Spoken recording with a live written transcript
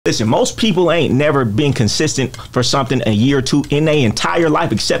Listen, most people ain't never been consistent for something a year or two in their entire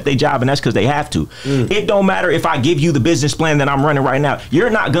life except their job, and that's because they have to. It don't matter if I give you the business plan that I'm running right now. You're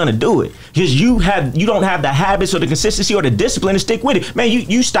not gonna do it because you don't have the habits or the consistency or the discipline to stick with it. Man,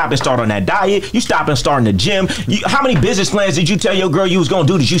 you stop and start on that diet. You stop and start in the gym. How many business plans did you tell your girl you was gonna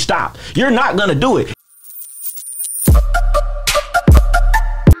do that you stop? You're not gonna do it.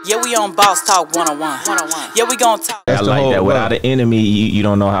 Yeah, we on Boss Talk 101. Yeah, we gonna talk. I like that. Without an enemy, you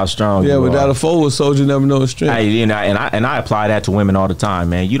don't know how strong you are. Yeah, without a forward soldier, you never know his strength. Hey, and I apply that to women all the time,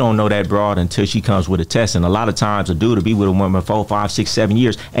 man. You don't know that broad until she comes with a test. And a lot of times a dude to be with a woman 4, 5, 6, 7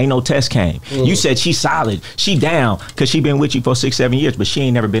 years, ain't no test came. You said she's solid, she down, because she been with you for 6, 7 years, but she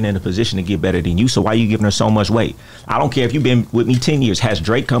ain't never been in a position to get better than you. So why you giving her so much weight? I don't care if you've been with me 10 years. Has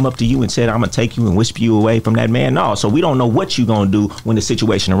Drake come up to you and said, I'm gonna take you and whisper you away from that man? No. So we don't know what you gonna do when the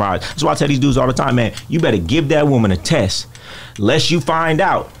situation arises. That's why I tell these dudes all the time, man, you better give that woman a test, lest you find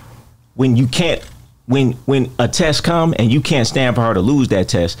out when you can't, when a test come and you can't stand for her to lose that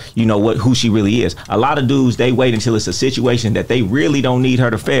test, you know who she really is. A lot of dudes, they wait until it's a situation that they really don't need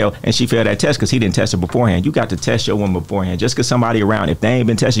her to fail, and she failed that test because he didn't test her beforehand. You got to test your woman beforehand. Just because somebody around, if they ain't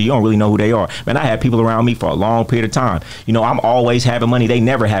been tested, you don't really know who they are. Man, I had people around me for a long period of time. You know, I'm always having money. They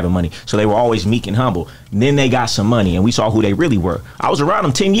never having money. So they were always meek and humble. And then they got some money, and we saw who they really were. I was around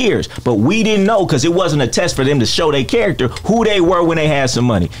them 10 years, but we didn't know because it wasn't a test for them to show their character, who they were when they had some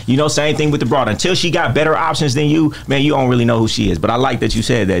money. You know, same thing with the broad. Until she got better options than you, man, you don't really know who she is. But I like that you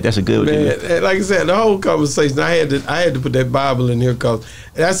said that. That's a good man. Like I said, the whole conversation, I had to put that Bible in here because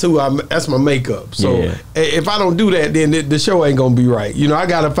that's that's my makeup. So if I don't do that, then the show ain't gonna be right. You know, I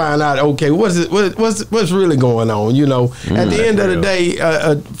gotta find out. Okay, what's really going on? You know, at the end of the day,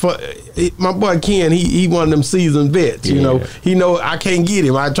 for my boy Ken, he one of them seasoned vets. You know, he know I can't get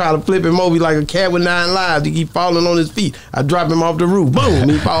him. I try to flip him over like a cat with 9 lives. He keep falling on his feet. I drop him off the roof. Boom,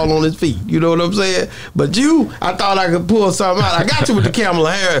 he fall on his feet. You know what I'm saying? But I thought I could pull something out. I got you with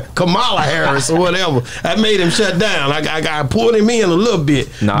the Kamala Harris or whatever. I made him shut down. I pulled him in a little bit.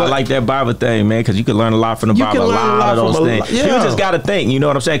 No, I like that Bible thing, man, because you can learn a lot from the Bible. A lot of those things. You just got to think, you know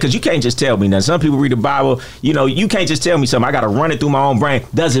what I'm saying? Because you can't just tell me nothing. Some people read the Bible, you know, you can't just tell me something. I got to run it through my own brain.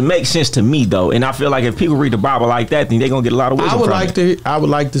 Doesn't make sense to me, though. And I feel like if people read the Bible like that, then they're going to get a lot of wisdom I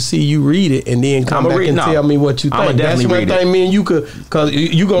would like to see you read it and then come back and tell me what you think. That's one thing me and you could, because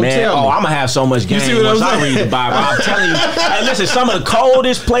you going to tell me. Oh, I'm going to have so much game once I read the Bible. I'm telling you. Hey, listen, some of the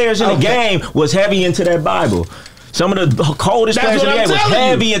coldest players in the game was heavy into that Bible. Some of the coldest players in the game was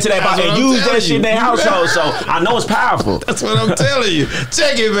heavy into that Bible and used that shit in their household. So I know it's powerful. That's what I'm telling you.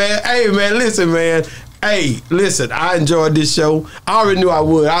 Check it, man. Hey, man, listen, man. Hey, listen, I enjoyed this show. I already knew I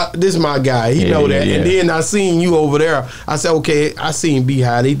would. This is my guy. He know that. And then I seen you over there. I said, okay, I seen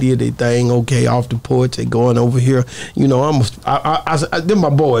B-High. They did their thing, okay, off the porch. They going over here. You know, they're my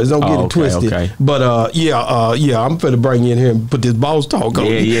boys. Don't get it twisted. Okay. But, I'm finna bring you in here and put this boss talk on.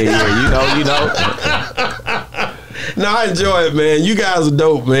 Yeah. You know. No, I enjoy it, man. You guys are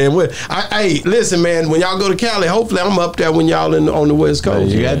dope, man. Hey, listen, man. When y'all go to Cali, hopefully I'm up there when y'all on the West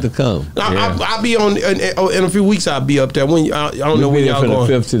Coast. You got to come. I'll be on in a few weeks. I'll be up there. I don't know when y'all going. From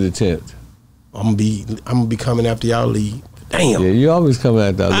the 5th to the 10th. I'm gonna be coming after y'all leave. Damn. Yeah, you always come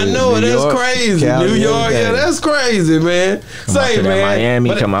after I know, that's crazy. Cali, New York, that's crazy, man. Say, man.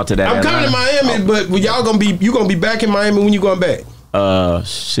 Miami, come out to that. I'm coming to Miami, but you gonna be back in Miami when you going back?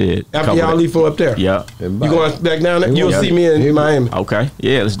 Shit. After y'all leave from up there? Yeah. You going back down there? You'll see me in Miami. Okay.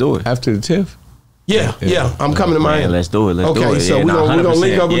 Yeah, let's do it. After the 10th? Yeah. I'm coming to Miami. Man, let's do it. Let's do it. Okay, so we're gonna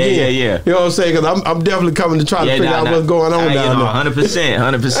link up again. Yeah. You know what I'm saying? Because I'm definitely coming to try to figure out what's going on down there.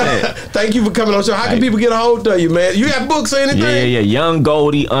 100%. Thank you for coming on the show. How can people get a hold of you, man? You have books or anything? Yeah. Young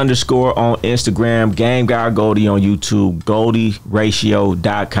Goldie _ on Instagram, Game Guy Goldie on YouTube,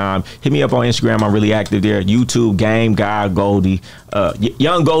 GoldieRatio.com. Hit me up on Instagram. I'm really active there. YouTube, Game Guy Goldie.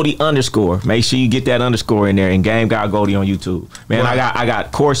 Young Goldie _ Make sure you get that underscore in there, and Game Guy Goldie on YouTube. Man, right. I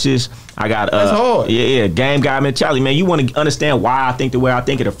got courses. I got that's hard. Game guy mentality, man. You want to understand why I think the way I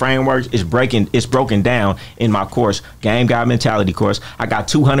think of the frameworks is broken down in my course, Game Guy Mentality course. I got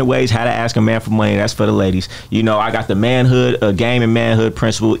 200 ways how to ask a man for money. That's for the ladies. You know, I got the manhood, game and manhood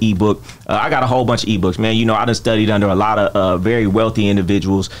principle ebook. I got a whole bunch of ebooks, man. You know, I done studied under a lot of very wealthy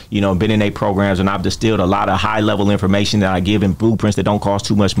individuals, you know, been in their programs, and I've distilled a lot of high level information that I give in blueprints that don't cost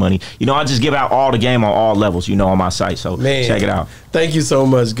too much money. You know, I just give out all the game on all levels, you know, on my site. So check it out. Thank you so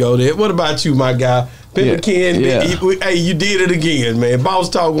much, Goldie. What about you, my guy? Pimpin Ken, hey, you did it again, man. Boss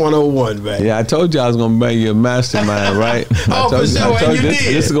Talk 101, man. Yeah, I told you I was gonna bring you a mastermind, right? Oh, for sure, and you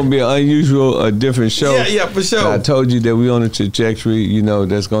did. This is gonna be an unusual, a different show. Yeah, for sure. I told you that we on a trajectory, you know,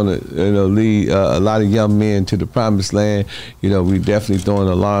 that's gonna, you know, lead a lot of young men to the promised land. You know, we definitely throwing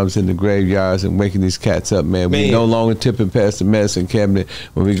alarms in the graveyards and waking these cats up, man. We no longer tipping past the medicine cabinet.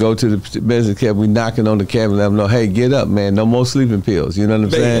 When we go to the medicine cabinet, we knocking on the cabinet, let them know, hey, get up, man. No more sleeping pills. You know what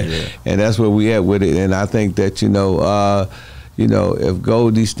I'm saying? Yeah. And that's where we at with it. And I think that, you know, if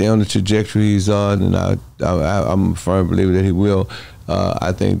Goldie stay on the trajectory he's on, and I'm a firm believer that he will,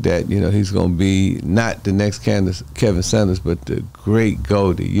 I think that, you know, he's going to be not the next Kevin Sanders, but the great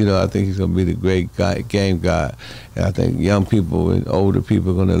Goldie. You know, I think he's going to be the great guy, game guy. And I think young people and older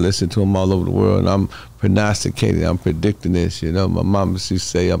people are going to listen to him all over the world. And I'm prognosticating, I'm predicting this. You know, my mom used to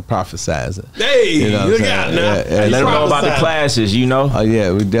say I'm prophesizing. Hey, you know look out now. Let them know about the classes, you know. Oh,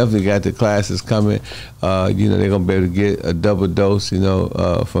 yeah, we definitely got the classes coming. You know, they're going to be able to get a double dose, you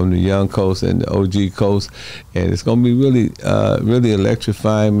know, from the young coach and the OG coach. And it's going to be really, really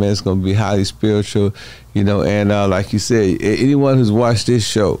electrifying, man. It's going to be highly spiritual, you know. And like you said, anyone who's watched this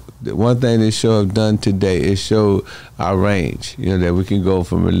show, the one thing this show have done today is show our range, you know, that we can go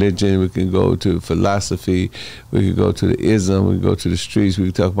from religion, we can go to philosophy, we can go to the ism, we can go to the streets, we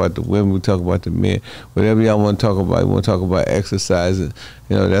can talk about the women, we can talk about the men, whatever y'all want to talk about. We want to talk about exercising.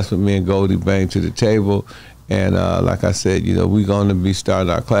 You know, that's what me and Goldie bring to the table. And like I said, you know, we're going to be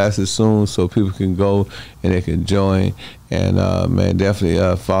starting our classes soon so people can go and they can join. And, man,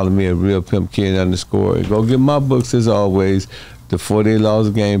 definitely follow me at RealPimpKid_. And go get my books as always. The 48 Laws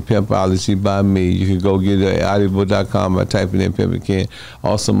of Game, Pimpology by me. You can go get it at audible.com by typing in Pimpin Ken.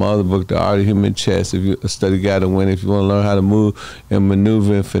 Also, my other book, The Art of Human Chess, if you're a study guide to win. If you want to learn how to move and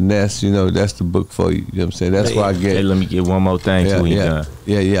maneuver and finesse, you know, that's the book for you. You know what I'm saying? That's why I get. Hey, let me get one more thing too. I'm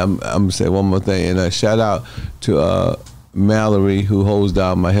going to say one more thing. And shout out to Mallory, who holds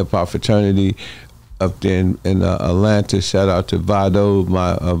down my hip-hop fraternity up there in Atlanta. Shout out to Vado,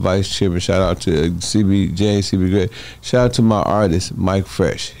 my vice chairman. Shout out to CB Gray. Shout out to my artist, Mike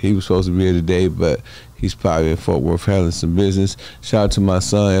Fresh. He was supposed to be here today, but he's probably in Fort Worth handling some business. Shout out to my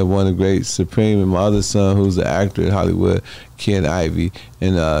son, Everyone the Great Supreme, and my other son, who's an actor in Hollywood, Ken Ivey.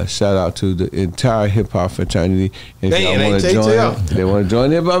 And shout out to the entire hip-hop fraternity. And if y'all want to join, they want to join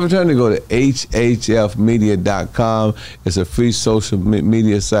the hip-hop fraternity, go to hhfmedia.com. It's a free social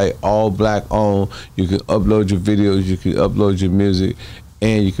media site, all black-owned. You can upload your videos, you can upload your music,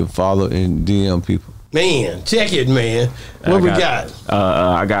 and you can follow and DM people. Man, check it, man. What we got?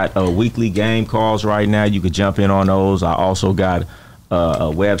 I got weekly game calls right now. You could jump in on those. I also got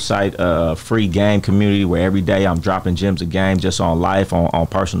a website, a free game community where every day I'm dropping gems of game just on life, on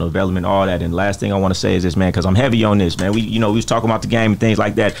personal development, all that. And the last thing I want to say is this, man, because I'm heavy on this, man. We was talking about the game and things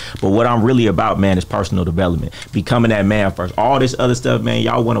like that, but what I'm really about, man, is personal development, becoming that man first. All this other stuff, man,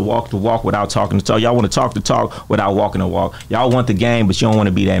 y'all want to walk the walk without talking the talk. Y'all want to talk the talk without walking the walk. Y'all want the game, but you don't want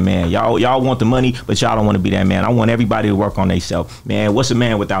to be that man. Y'all want the money, but y'all don't want to be that man. I want everybody to work on themselves, man. What's a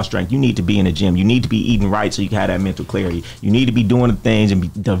man without strength? You need to be in the gym. You need to be eating right so you can have that mental clarity. You need to be doing the things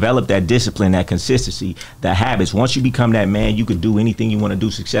and develop that discipline, that consistency, the habits. Once you become that man, you could do anything you want to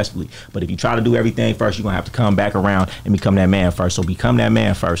do successfully. But if you try to do everything first, you're going to have to come back around and become that man first. So become that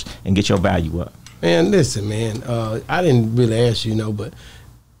man first and get your value up. Man, listen, man, I didn't really ask you, but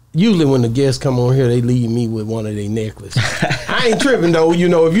usually when the guests come on here, they leave me with one of their necklaces. I ain't tripping, though. If you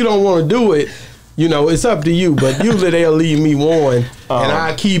don't want to do it, it's up to you. But usually they'll leave me one, and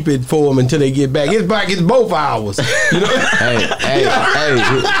I keep it for them until they get back. It's both hours.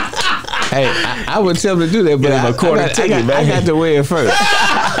 Hey, I would tell them to do that, but I got to wear it first.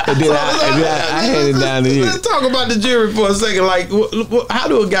 And then I hand it down to you. Let's talk about the jury for a second. Like, how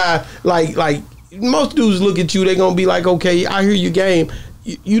do a guy, like most dudes look at you, they're going to be like, okay, I hear you game.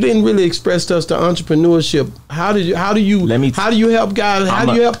 You didn't really express to us the entrepreneurship. How do you help guys? How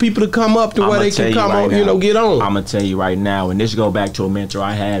do you help people to come up to where they can come on, get on? I'm gonna tell you right now, and this go back to a mentor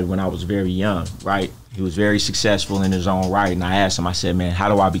I had when I was very young, right? He was very successful in his own right, and I asked him, I said, man, how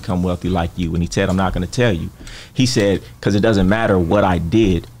do I become wealthy like you? And he said, I'm not gonna tell you. He said, because it doesn't matter what I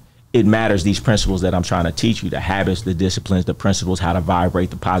did, it matters these principles that I'm trying to teach you, the habits, the disciplines, the principles, how to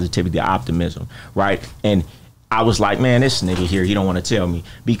vibrate, the positivity, the optimism, right? And I was like, man, this nigga here, he don't want to tell me,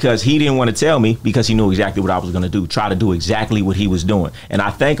 because he didn't want to tell me because he knew exactly what I was going to do, try to do exactly what he was doing. And I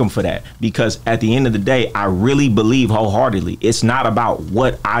thank him for that, because at the end of the day, I really believe wholeheartedly, it's not about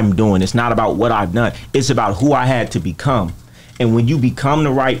what I'm doing. It's not about what I've done. It's about who I had to become. And when you become the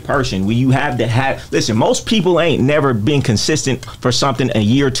right person, when you have listen, most people ain't never been consistent for something a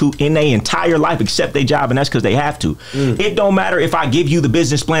year or two in their entire life except their job, and that's because they have to. It don't matter if I give you the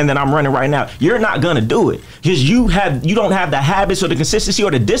business plan that I'm running right now, you're not gonna do it because you don't have the habits or the consistency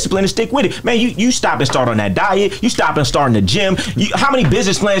or the discipline to stick with it. Man, you stop and start on that diet, you stop and start in the gym. How many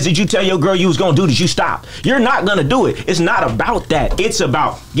business plans did you tell your girl you was gonna do that you stop? You're not gonna do it. It's not about that. It's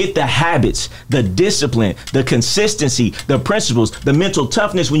about get the habits, the discipline, the consistency, the principles, the mental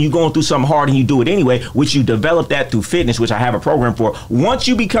toughness when you're going through something hard and you do it anyway, which you develop that through fitness, which I have a program for. Once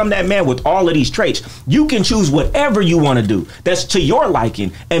you become that man with all of these traits, you can choose whatever you want to do that's to your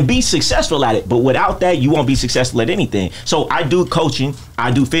liking and be successful at it. But without that, you won't be successful at anything. So I do coaching,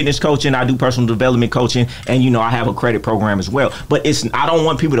 I do fitness coaching, I do personal development coaching, and I have a credit program as well. But I don't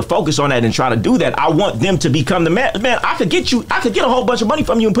want people to focus on that and try to do that. I want them to become the man. Man, I could get a whole bunch of money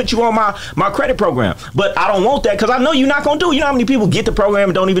from you and put you on my credit program. But I don't want that because I know you're not gonna do it. You know how many people get the program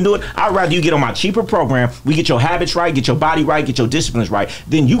and don't even do it? I'd rather you get on my cheaper program. We get your habits right, get your body right, get your disciplines right.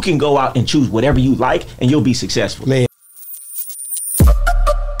 Then you can go out and choose whatever you like and you'll be successful. Man.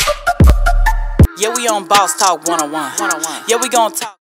 Yeah, we on Boss Talk 101. Yeah, we gonna talk.